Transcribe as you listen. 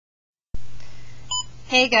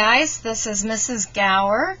Hey guys, this is Mrs.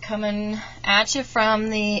 Gower coming at you from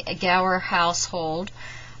the Gower household.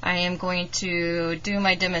 I am going to do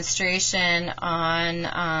my demonstration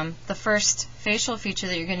on the first facial feature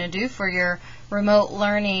that you're going to do for your remote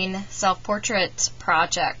learning self-portrait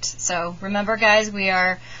project. So remember guys, we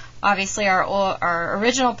are obviously our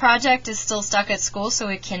original project is still stuck at school, so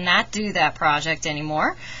we cannot do that project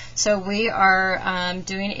anymore. So we are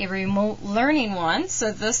doing a remote learning one.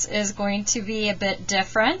 So this is going to be a bit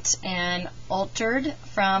different and altered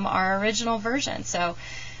from our original version. So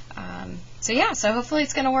so hopefully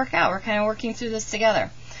it's going to work out. We're kind of working through this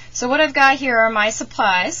together. So what I've got here are my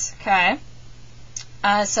supplies. Okay.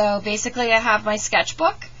 So basically I have my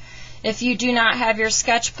sketchbook. If you do not have your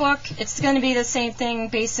sketchbook, it's going to be the same thing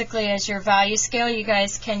basically as your value scale. You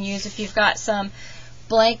guys can use, if you've got some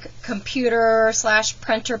blank computer /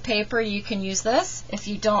 printer paper, you can use this. If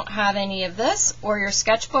you don't have any of this or your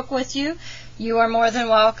sketchbook with you, you are more than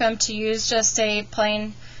welcome to use just a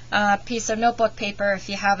plain piece of notebook paper if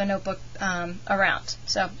you have a notebook around.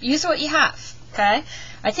 So use what you have. Okay,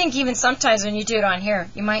 I think even sometimes when you do it on here,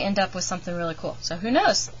 you might end up with something really cool. So who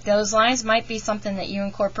knows? Those lines might be something that you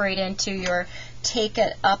incorporate into your take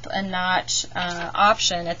it up a notch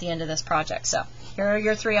option at the end of this project. So here are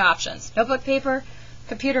your three options: notebook paper,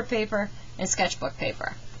 computer paper, and sketchbook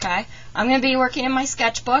paper. Okay, I'm going to be working in my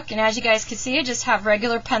sketchbook, and as you guys can see, I just have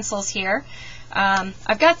regular pencils here.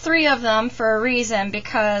 I've got 3 of them for a reason,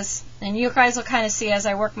 because, and you guys will kind of see as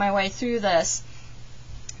I work my way through this,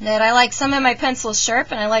 that I like some of my pencils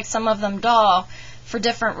sharp and I like some of them dull for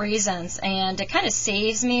different reasons, and it kind of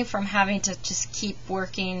saves me from having to just keep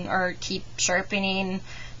working or keep sharpening,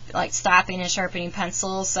 like stopping and sharpening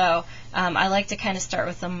pencils. So I like to kind of start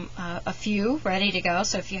with them a few ready to go.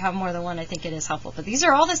 So if you have more than one, I think it is helpful. But these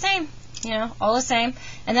are all the same, you know, all the same.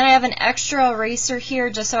 And then I have an extra eraser here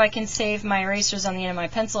just so I can save my erasers on the end of my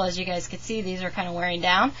pencil. As you guys can see, these are kind of wearing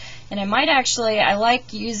down. And I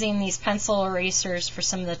like using these pencil erasers for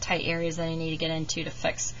some of the tight areas that I need to get into to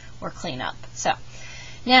fix or clean up. So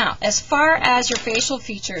now, as far as your facial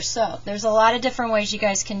features, so there's a lot of different ways you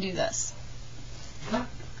guys can do this.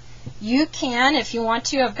 You can, if you want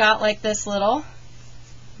to, I've got like this little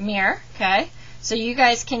mirror, okay? So you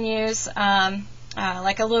guys can use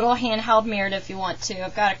like a little handheld mirror if you want to.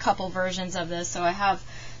 I've got a couple versions of this. So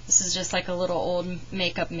this is just like a little old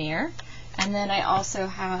makeup mirror. And then I also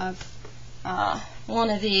have one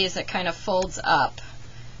of these that kind of folds up.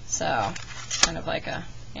 So it's kind of like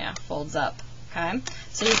folds up, okay?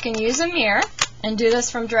 So you can use a mirror and do this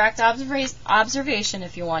from direct observation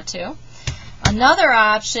if you want to. Another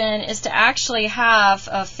option is to actually have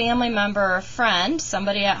a family member or friend,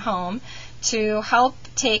 somebody at home, to help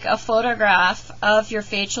take a photograph of your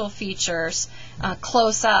facial features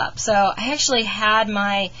close up. So I actually had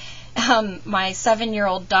my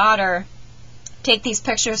 7-year-old daughter take these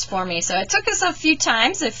pictures for me. So it took us a few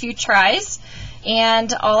tries,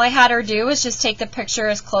 and all I had her do was just take the picture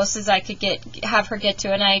as close as I could have her get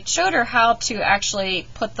to it. And I showed her how to actually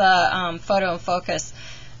put the photo in focus.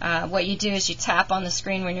 What you do is you tap on the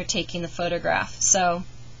screen when you're taking the photograph. So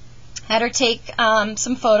I had her take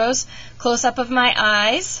some photos close up of my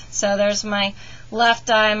eyes. So there's my left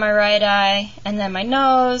eye, my right eye, and then my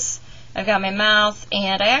nose. I've got my mouth,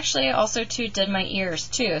 and I actually also did my ears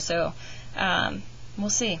too. So we'll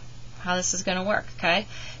see how this is going to work. Okay.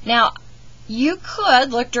 Now you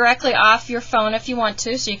could look directly off your phone if you want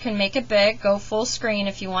to, so you can make it big, go full screen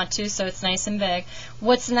if you want to, so it's nice and big.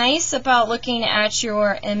 What's nice about looking at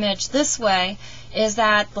your image this way is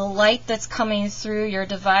that the light that's coming through your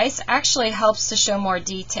device actually helps to show more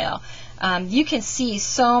detail. You can see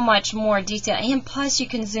so much more detail, and plus you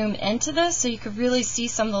can zoom into this so you can really see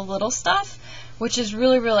some of the little stuff, which is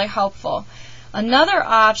really, really helpful. Another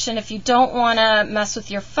option, if you don't want to mess with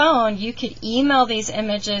your phone, you could email these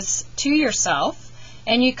images to yourself,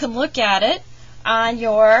 and you can look at it on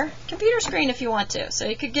your computer screen if you want to. So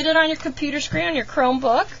you could get it on your computer screen, on your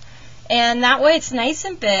Chromebook, and that way it's nice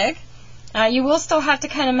and big. You will still have to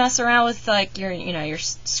kind of mess around with like your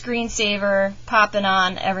screensaver popping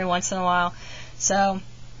on every once in a while. So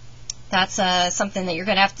that's something that you're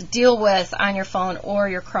going to have to deal with on your phone or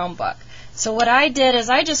your Chromebook. So what I did is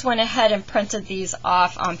I just went ahead and printed these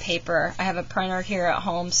off on paper. I have a printer here at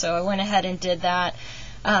home, so I went ahead and did that.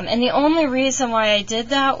 And the only reason why I did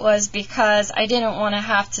that was because I didn't want to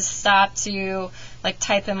have to stop to like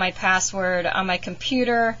type in my password on my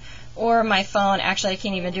computer or my phone. Actually, I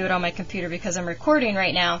can't even do it on my computer because I'm recording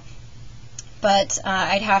right now. But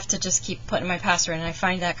I'd have to just keep putting my password, and I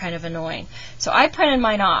find that kind of annoying. So I printed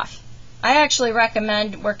mine off. I actually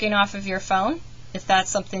recommend working off of your phone if that's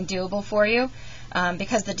something doable for you,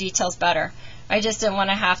 because the detail's better. I just didn't want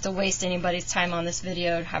to have to waste anybody's time on this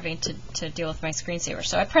video having to deal with my screensaver.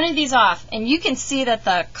 So I printed these off, and you can see that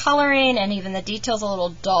the coloring and even the details are a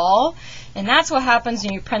little dull, and that's what happens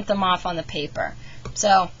when you print them off on the paper.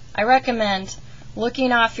 So I recommend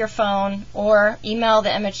looking off your phone or email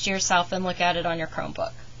the image to yourself and look at it on your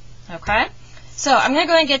Chromebook. Okay? So I'm going to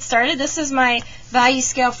go ahead and get started. This is my value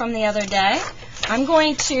scale from the other day. I'm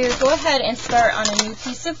going to go ahead and start on a new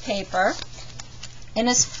piece of paper. And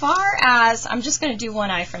as far as, I'm just going to do one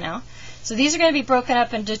eye for now. So these are going to be broken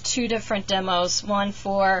up into two different demos, one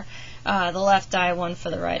for the left eye, one for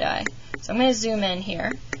the right eye. So I'm going to zoom in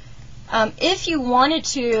here. If you wanted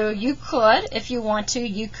to, you could, if you want to,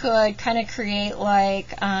 you could kind of create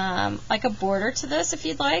like a border to this if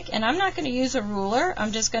you'd like. And I'm not going to use a ruler.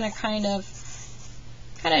 I'm just going to kind of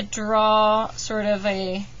draw sort of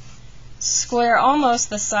a square almost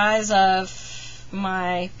the size of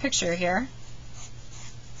my picture here.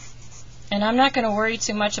 And I'm not going to worry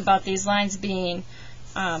too much about these lines being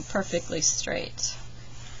perfectly straight.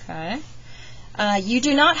 Okay. You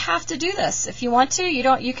do not have to do this. If you want to,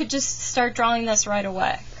 you could just start drawing this right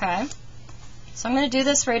away. Okay. So I'm going to do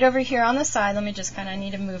this right over here on the side. Let me just kind of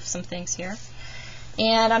need to move some things here.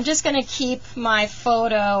 And I'm just going to keep my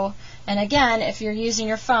photo. And again, if you're using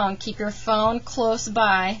your phone, keep your phone close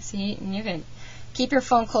by. See, and you can keep your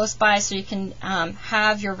phone close by so you can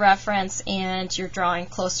have your reference and your drawing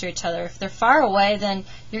close to each other. If they're far away, then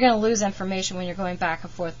you're going to lose information when you're going back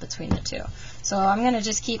and forth between the two. So I'm going to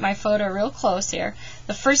just keep my photo real close here.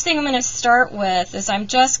 The first thing I'm going to start with is I'm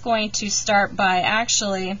just going to start by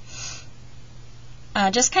actually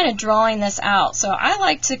just kind of drawing this out. So I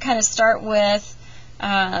like to kind of start with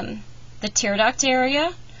the tear duct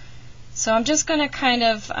area. So I'm just going to kind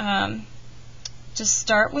of just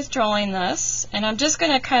start with drawing this, and I'm just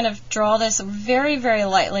going to kind of draw this very, very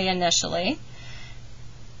lightly initially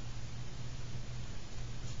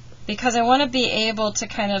because I want to be able to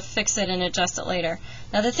kind of fix it and adjust it later.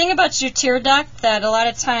 Now the thing about your tear duct that a lot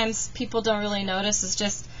of times people don't really notice is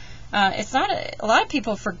just it's not a lot of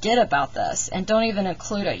people forget about this and don't even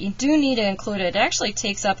include it. You do need to include it. It actually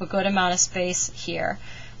takes up a good amount of space here,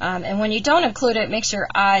 and when you don't include it, it makes your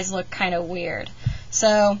eyes look kind of weird.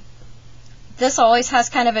 So this always has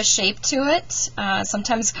kind of a shape to it.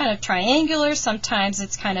 Sometimes it's kind of triangular, sometimes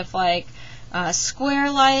it's kind of like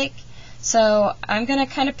square-like. So I'm going to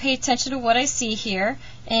kind of pay attention to what I see here,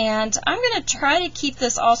 and I'm going to try to keep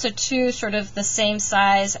this also to sort of the same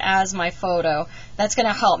size as my photo. That's going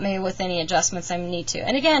to help me with any adjustments I need to.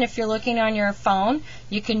 And again, if you're looking on your phone,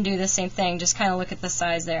 you can do the same thing. Just kind of look at the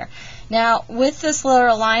size there. Now, with this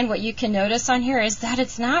lower line, what you can notice on here is that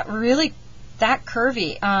it's not really that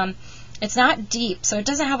curvy. It's not deep, so it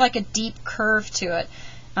doesn't have like a deep curve to it.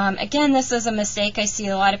 Again, this is a mistake I see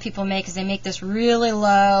a lot of people make, is they make this really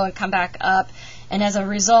low and come back up, and as a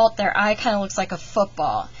result, their eye kind of looks like a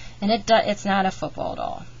football, and it's not a football at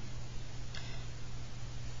all.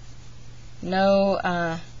 No,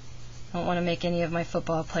 I don't want to make any of my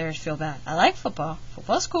football players feel bad. I like football.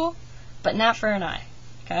 Football's cool, but not for an eye.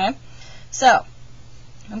 Okay, so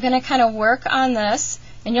I'm going to kind of work on this.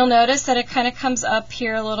 And you'll notice that it kind of comes up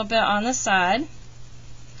here a little bit on the side.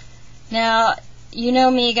 Now, you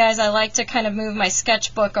know me, guys, I like to kind of move my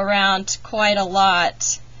sketchbook around quite a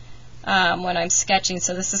lot when I'm sketching,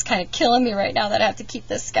 so this is kind of killing me right now that I have to keep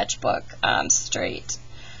this sketchbook straight.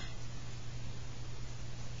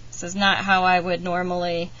 This is not how I would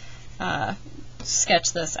normally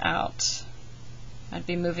sketch this out. I'd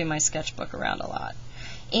be moving my sketchbook around a lot.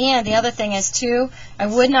 And the other thing is, too, I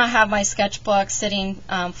would not have my sketchbook sitting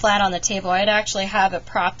flat on the table. I'd actually have it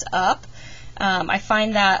propped up. I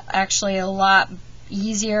find that actually a lot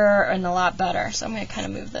easier and a lot better. So I'm going to kind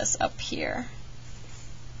of move this up here.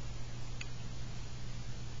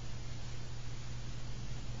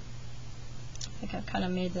 I think I've kind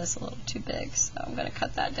of made this a little too big, so I'm going to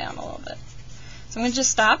cut that down a little bit. So I'm going to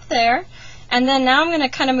just stop there. And then now I'm going to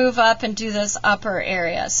kind of move up and do this upper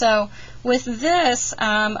area. So with this,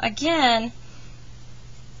 again,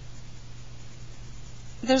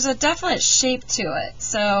 there's a definite shape to it.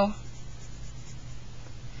 So,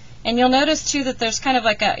 and you'll notice too that there's kind of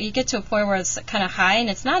like you get to a point where it's kind of high, and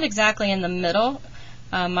it's not exactly in the middle.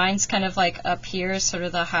 Mine's kind of like up here, sort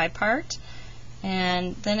of the high part,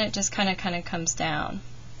 and then it just kind of comes down.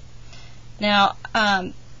 Now,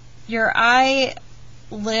 your eye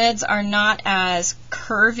lids are not as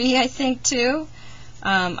curvy, I think, too.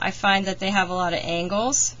 I find that they have a lot of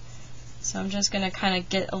angles. So I'm just going to kind of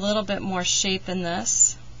get a little bit more shape in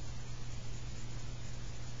this.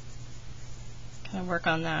 Kind of work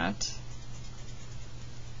on that.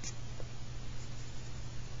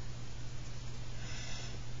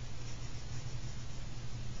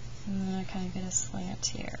 want to kind of get a slant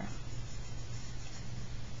here.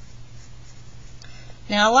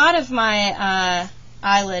 Now a lot of my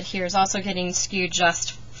eyelid here is also getting skewed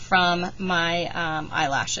just from my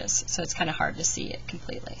eyelashes, so it's kind of hard to see it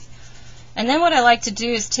completely. And then what I like to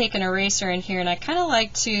do is take an eraser in here, and I kind of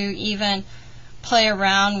like to even play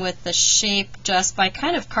around with the shape just by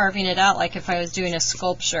kind of carving it out like if I was doing a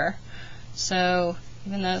sculpture. So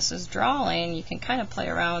even though this is drawing, you can kind of play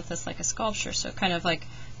around with this like a sculpture, so kind of like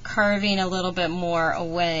carving a little bit more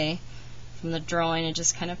away from the drawing and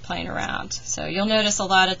just kind of playing around. So you'll notice a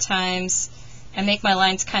lot of times I make my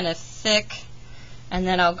lines kind of thick, and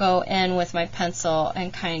then I'll go in with my pencil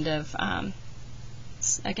and kind of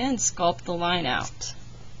again sculpt the line out.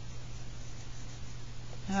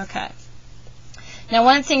 Okay. Now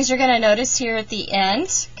one of the things you're going to notice here at the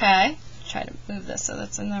end, okay, try to move this so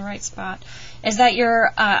that's in the right spot, is that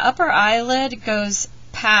your upper eyelid goes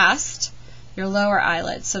past your lower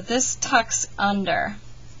eyelid. So this tucks under.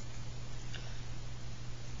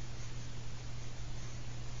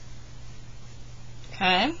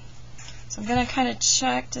 Okay, so I'm going to kind of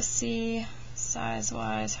check to see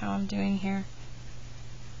size-wise how I'm doing here.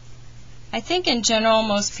 I think in general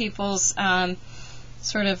most people's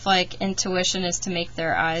sort of like intuition is to make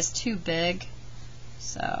their eyes too big.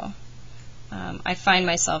 So I find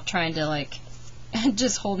myself trying to like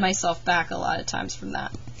just hold myself back a lot of times from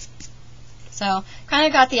that. So kind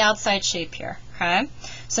of got the outside shape here. Okay,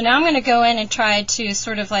 so now I'm going to go in and try to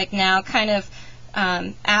sort of like now kind of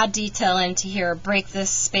add detail into here, break this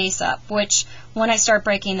space up, which when I start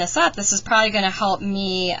breaking this up, this is probably going to help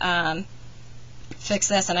me fix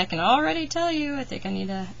this, and I can already tell you I think I need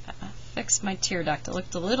to fix my tear duct. It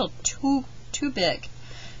looked a little too big.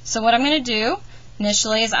 So what I'm going to do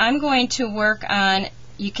initially is I'm going to work on,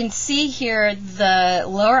 you can see here the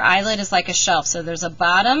lower eyelid is like a shelf, so there's a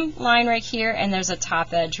bottom line right here and there's a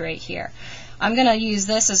top edge right here. I'm going to use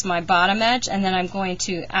this as my bottom edge, and then I'm going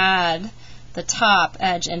to add the top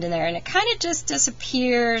edge into there, and it kind of just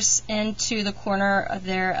disappears into the corner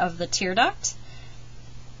there of the tear duct.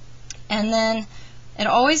 And then it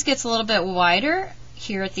always gets a little bit wider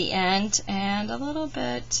here at the end and a little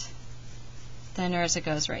bit thinner as it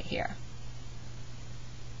goes right here.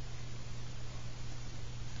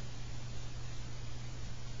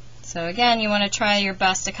 So again, you want to try your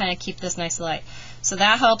best to kind of keep this nice and light. So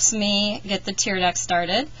that helps me get the tear duct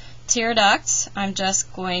started. Tear duct, I'm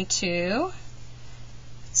just going to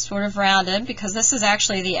sort of rounded, because this is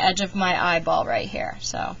actually the edge of my eyeball right here.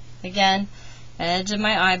 So again, edge of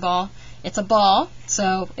my eyeball. It's a ball,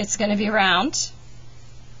 so it's going to be round.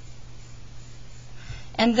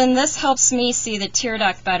 And then this helps me see the tear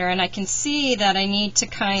duct better, and I can see that I need to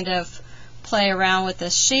kind of play around with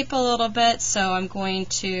this shape a little bit, so I'm going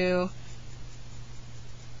to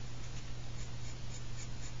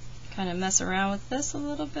kind of mess around with this a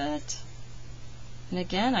little bit. And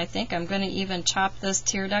again, I think I'm going to even chop this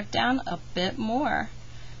tear duct down a bit more.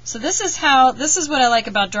 So this is what I like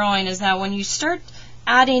about drawing, is that when you start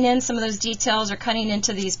adding in some of those details or cutting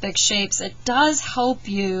into these big shapes, it does help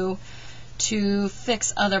you to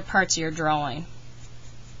fix other parts of your drawing.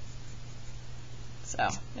 So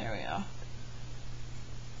there we go.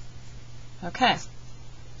 Okay,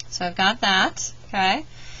 so I've got that. Okay,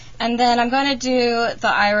 and then I'm going to do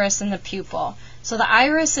the iris and the pupil. So the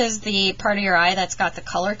iris is the part of your eye that's got the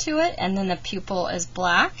color to it, and then the pupil is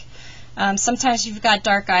black. Sometimes if you've got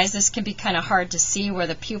dark eyes, this can be kind of hard to see where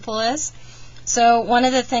the pupil is. So one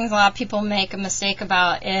of the things a lot of people make a mistake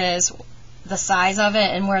about is the size of it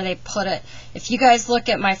and where they put it. If you guys look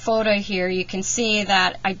at my photo here, you can see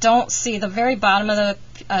that I don't see the very bottom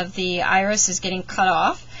of the iris is getting cut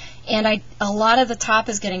off, and a lot of the top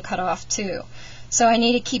is getting cut off too. So I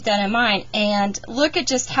need to keep that in mind, and look at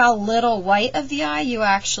just how little white of the eye you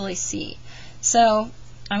actually see. So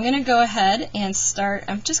I'm going to go ahead and start.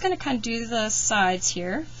 I'm just going to kind of do the sides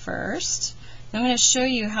here first. I'm going to show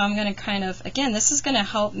you how I'm going to kind of, again, this is going to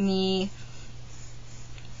help me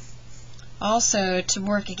also to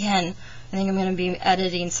work again. I think I'm going to be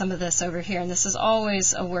editing some of this over here, and this is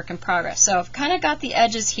always a work in progress. So I've kind of got the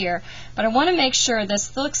edges here, but I want to make sure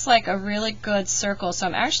this looks like a really good circle. So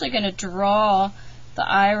I'm actually going to draw the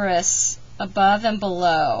iris above and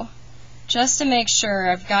below just to make sure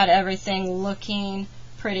I've got everything looking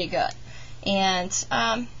pretty good. And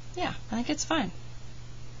yeah, I think it's fine.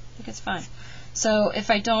 I think it's fine. So if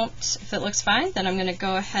it looks fine, then I'm going to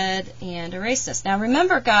go ahead and erase this. Now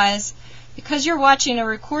remember, guys, because you're watching a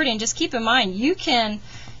recording, just keep in mind you can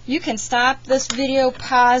stop this video,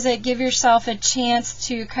 pause it, give yourself a chance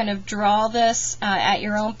to kind of draw this at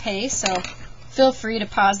your own pace. So feel free to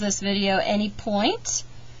pause this video at any point.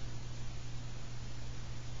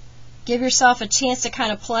 give yourself a chance to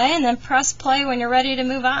kind of play, and then press play when you're ready to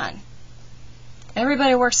move on.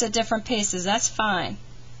 Everybody works at different paces. That's fine.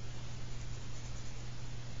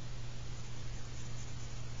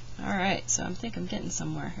 Alright, so I think I'm getting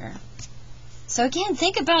somewhere here. So again,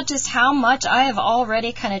 think about just how much I have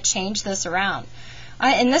already kind of changed this around.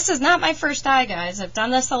 And this is not my first eye, guys. I've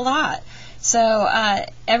done this a lot. So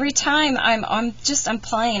every time I'm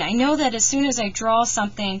playing, I know that as soon as I draw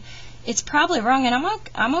something, it's probably wrong, and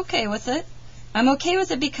I'm okay with it. I'm okay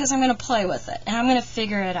with it because I'm going to play with it, and I'm going to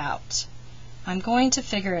figure it out. I'm going to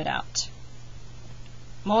figure it out.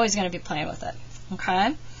 I'm always going to be playing with it.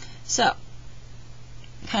 Okay? So,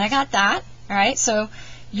 kind of got that. All right? So,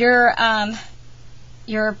 your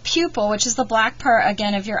pupil, which is the black part,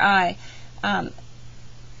 again, of your eye,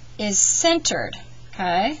 is centered.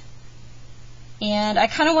 Okay? And I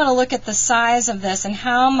kind of want to look at the size of this and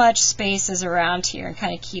how much space is around here and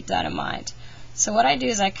kind of keep that in mind. So what I do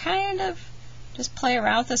is I kind of just play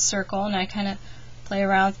around with a circle, and I kind of play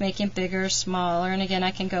around with making it bigger, smaller, and again I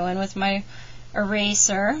can go in with my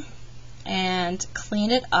eraser and clean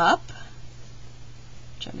it up,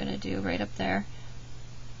 which I'm going to do right up there.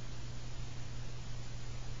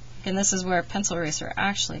 And this is where a pencil eraser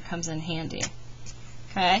actually comes in handy.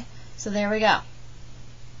 Okay, so there we go. I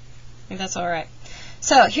think that's alright.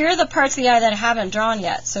 So here are the parts of the eye that I haven't drawn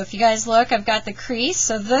yet. So if you guys look, I've got the crease.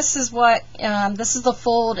 So this is what this is the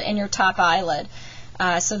fold in your top eyelid.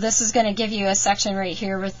 So this is going to give you a section right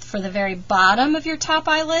here for the very bottom of your top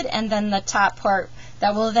eyelid, and then the top part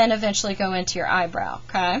that will then eventually go into your eyebrow.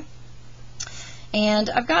 Okay. And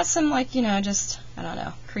I've got some, like, just, I don't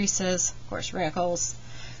know, creases, of course, wrinkles.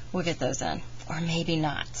 We'll get those in, or maybe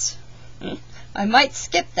not. I might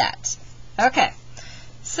skip that. Okay.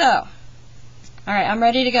 So. Alright, I'm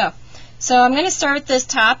ready to go. So I'm going to start with this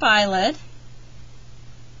top eyelid.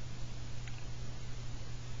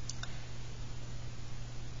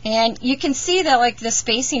 And you can see that, like, the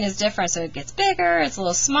spacing is different. So it gets bigger, it's a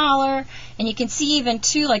little smaller, and you can see even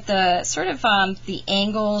too, like, the sort of the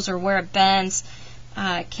angles or where it bends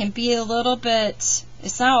can be a little bit,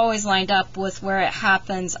 it's not always lined up with where it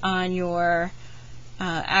happens on your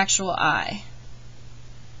actual eye.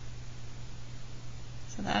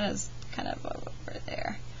 So that is kind of over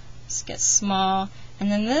there. Just get small.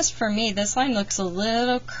 And then this, for me, this line looks a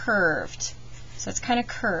little curved. So it's kind of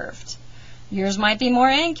curved. Yours might be more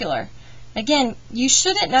angular. Again, you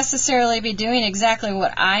shouldn't necessarily be doing exactly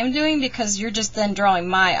what I'm doing, because you're just then drawing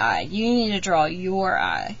my eye. You need to draw your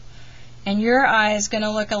eye. And your eye is going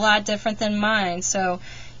to look a lot different than mine. So,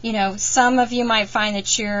 some of you might find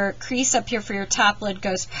that your crease up here for your top lid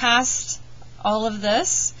goes past all of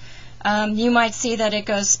this. You might see that it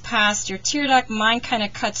goes past your tear duct. Mine kind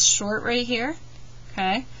of cuts short right here.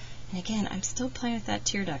 Okay? And again, I'm still playing with that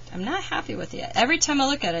tear duct. I'm not happy with it. Every time I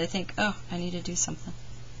look at it, I think, oh, I need to do something.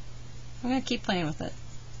 I'm going to keep playing with it.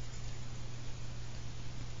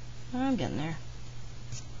 I'm getting there.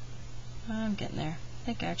 I'm getting there. I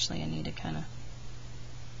think actually I need to kind of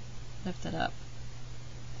lift it up.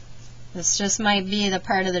 This just might be the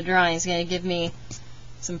part of the drawing that's going to give me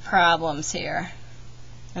some problems here.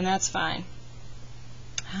 And that's fine.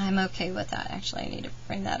 I'm okay with that. Actually, I need to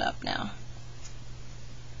bring that up now.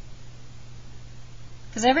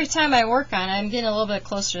 Because every time I work on it, I'm getting a little bit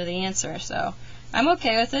closer to the answer. So I'm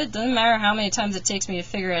okay with it. Doesn't matter how many times it takes me to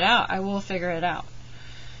figure it out. I will figure it out.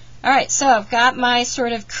 Alright, so I've got my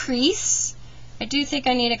sort of crease. I do think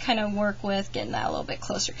I need to kind of work with getting that a little bit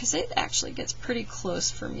closer, because it actually gets pretty close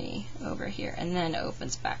for me over here, and then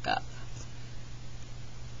opens back up.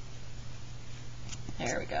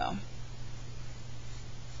 There we go.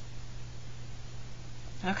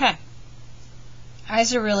 Okay.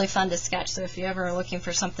 Eyes are really fun to sketch, so if you ever are looking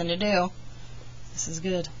for something to do, this is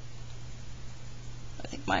good. I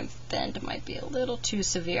think my bend might be a little too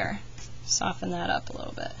severe. Soften that up a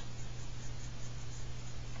little bit.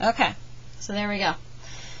 Okay, so there we go.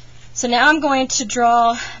 So now I'm going to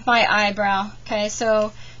draw my eyebrow. Okay,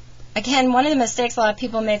 so again, one of the mistakes a lot of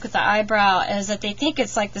people make with the eyebrow is that they think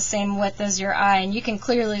it's like the same width as your eye, and you can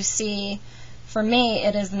clearly see, for me,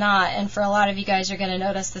 it is not, and for a lot of you guys, you're going to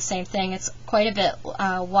notice the same thing. It's quite a bit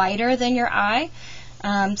wider than your eye.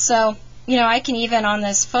 So, I can even, on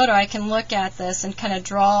this photo, I can look at this and kind of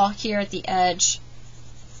draw here at the edge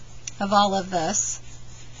of all of this,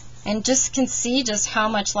 and just can see just how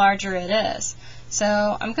much larger it is. So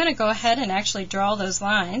I'm going to go ahead and actually draw those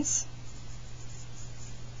lines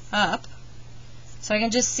up, so I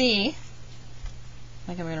can just see. I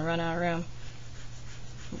think I'm going to run out of room.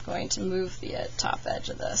 I'm going to move the top edge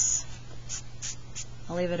of this.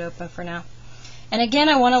 I'll leave it open for now. And again,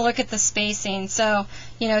 I want to look at the spacing. So,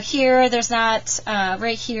 you know, here there's not,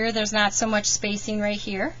 right here, there's not so much spacing right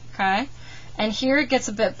here, okay? And here it gets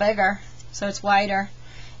a bit bigger, so it's wider.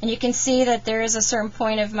 And you can see that there is a certain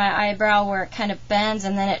point of my eyebrow where it kind of bends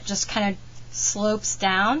and then it just kind of slopes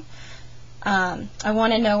down. I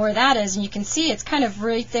want to know where that is, and you can see it's kind of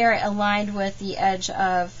right there aligned with the edge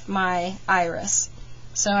of my iris.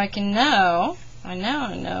 So I can know, I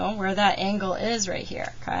now know where that angle is right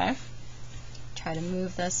here, okay? Try to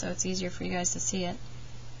move this so it's easier for you guys to see it.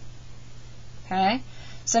 Okay,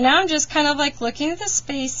 so now I'm just kind of like looking at the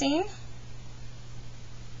spacing.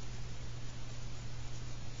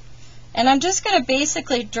 And I'm just going to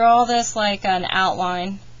basically draw this like an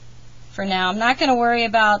outline for now. I'm not going to worry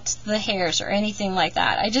about the hairs or anything like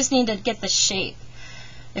that. I just need to get the shape.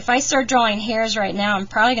 If I start drawing hairs right now, I'm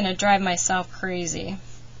probably going to drive myself crazy.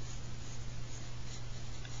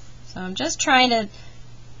 So I'm just trying to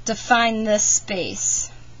define this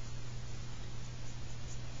space.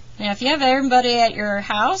 Now, if you have everybody at your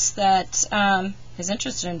house that is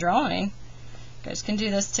interested in drawing, you guys can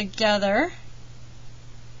do this together.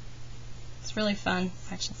 It's really fun,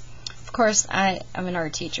 actually. Of course, I'm an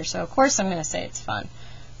art teacher, so of course I'm going to say it's fun.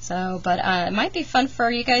 So, but it might be fun for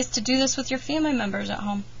you guys to do this with your family members at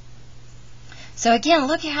home. So again,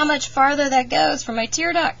 look at how much farther that goes from my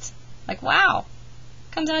tear duct. Like, wow,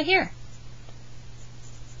 it comes out here.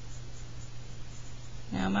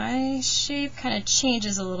 Now my shape kind of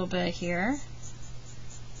changes a little bit here.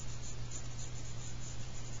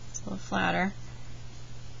 It's a little flatter.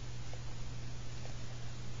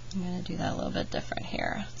 I'm going to do that a little bit different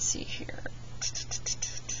here. Let's see here.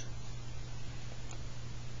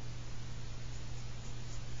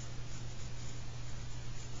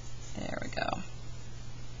 There we go.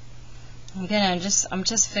 Again, I'm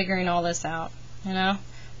just figuring all this out, you know.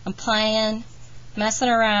 I'm playing, messing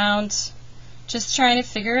around, just trying to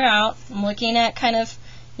figure it out. I'm looking at kind of,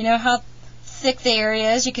 you know, how thick the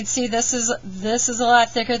area is. You can see this is a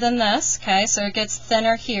lot thicker than this, okay? So it gets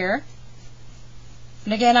thinner here.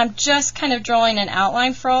 And again, I'm just kind of drawing an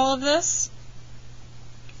outline for all of this.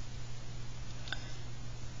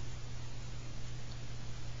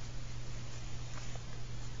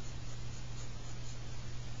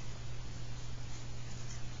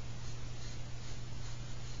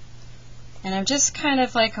 And I'm just kind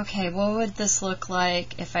of like, okay, what would this look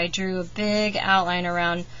like if I drew a big outline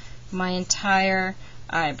around my entire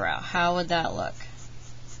eyebrow? How would that look?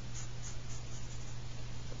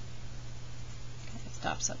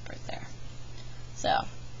 Stops up right there. So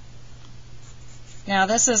now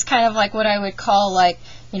this is kind of like what I would call, like,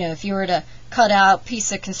 you know, if you were to cut out a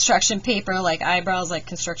piece of construction paper, like eyebrows, like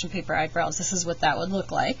construction paper eyebrows, this is what that would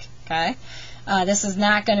look like, okay? This is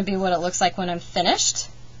not going to be what it looks like when I'm finished.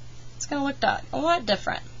 It's going to look a lot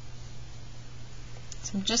different.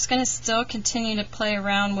 So I'm just going to still continue to play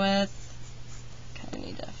around with, kind of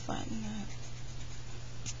need to flatten that.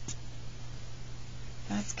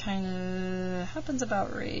 That's kind of happens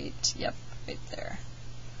about right. Yep, right there.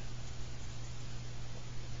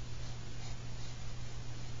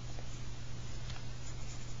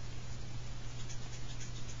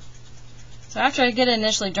 So after I get it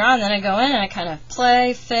initially drawn, then I go in and I kind of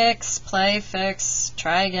play, fix,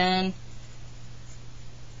 try again.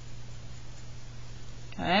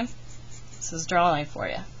 Okay, this is drawing for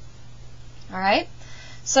you. All right.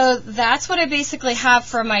 So that's what I basically have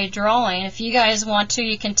for my drawing. If you guys want to,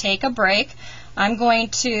 you can take a break. I'm going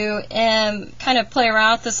to kind of play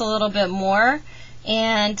around with this a little bit more,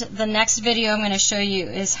 and the next video I'm going to show you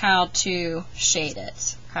is how to shade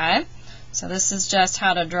it. Okay? So this is just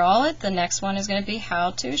how to draw it. The next one is going to be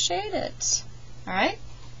how to shade it. All right?